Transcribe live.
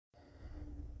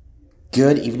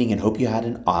Good evening and hope you had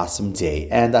an awesome day.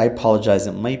 And I apologize,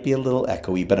 it might be a little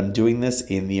echoey, but I'm doing this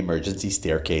in the emergency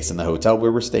staircase in the hotel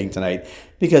where we're staying tonight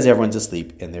because everyone's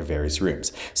asleep in their various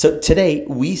rooms. So today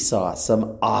we saw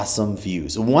some awesome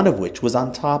views, one of which was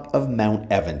on top of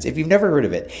Mount Evans. If you've never heard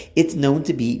of it, it's known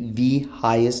to be the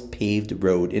highest paved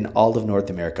road in all of North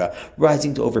America,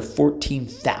 rising to over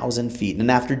 14,000 feet.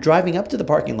 And after driving up to the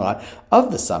parking lot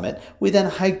of the summit, we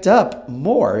then hiked up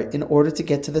more in order to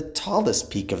get to the tallest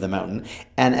peak of the mountain,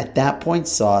 and at that point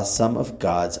saw some of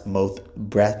God's most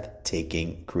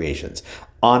breathtaking creations.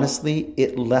 Honestly,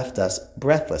 it left us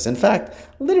breathless. In fact,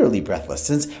 literally breathless,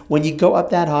 since when you go up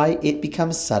that high, it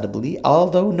becomes subtly,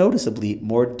 although noticeably,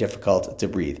 more difficult to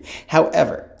breathe.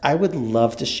 However, I would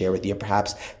love to share with you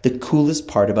perhaps the coolest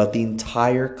part about the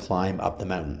entire climb up the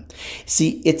mountain.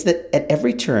 See, it's that at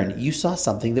every turn, you saw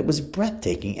something that was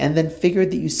breathtaking and then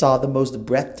figured that you saw the most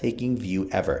breathtaking view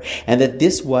ever, and that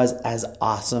this was as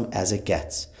awesome as it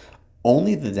gets.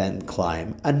 Only to then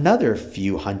climb another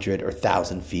few hundred or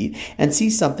thousand feet and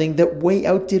see something that way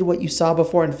outdid what you saw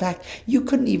before. In fact, you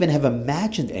couldn't even have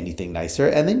imagined anything nicer.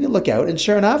 And then you look out and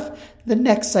sure enough, the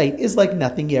next sight is like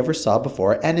nothing you ever saw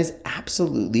before and is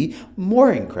absolutely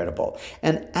more incredible.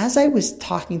 And as I was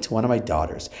talking to one of my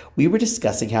daughters, we were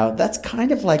discussing how that's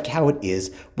kind of like how it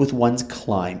is with one's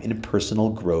climb in personal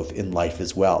growth in life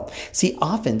as well. See,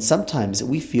 sometimes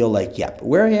we feel like, yep,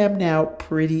 where I am now,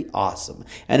 pretty awesome.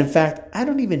 And in fact, I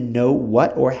don't even know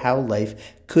what or how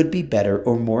life could be better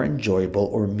or more enjoyable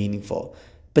or meaningful.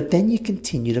 But then you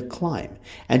continue to climb.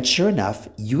 And sure enough,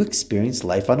 you experience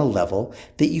life on a level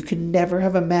that you could never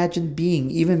have imagined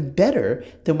being even better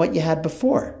than what you had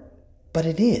before. But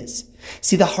it is.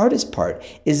 See, the hardest part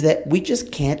is that we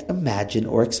just can't imagine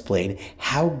or explain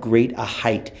how great a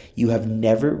height you have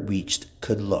never reached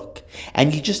could look.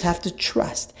 And you just have to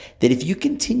trust that if you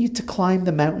continue to climb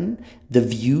the mountain, the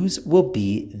views will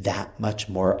be that much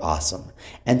more awesome.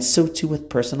 And so too with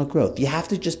personal growth. You have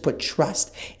to just put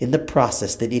trust in the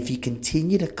process that if you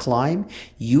continue to climb,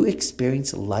 you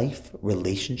experience life,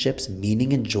 relationships,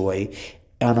 meaning, and joy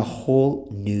on a whole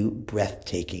new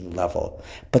breathtaking level.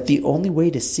 But the only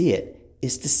way to see it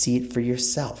is to see it for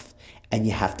yourself. And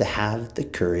you have to have the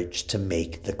courage to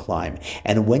make the climb.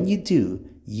 And when you do,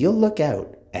 you'll look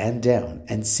out and down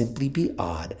and simply be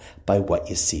awed by what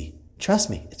you see.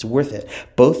 Trust me, it's worth it.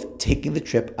 Both taking the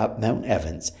trip up Mount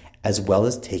Evans as well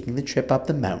as taking the trip up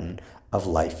the mountain of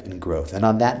life and growth. And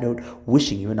on that note,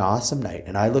 wishing you an awesome night.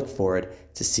 And I look forward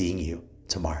to seeing you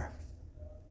tomorrow.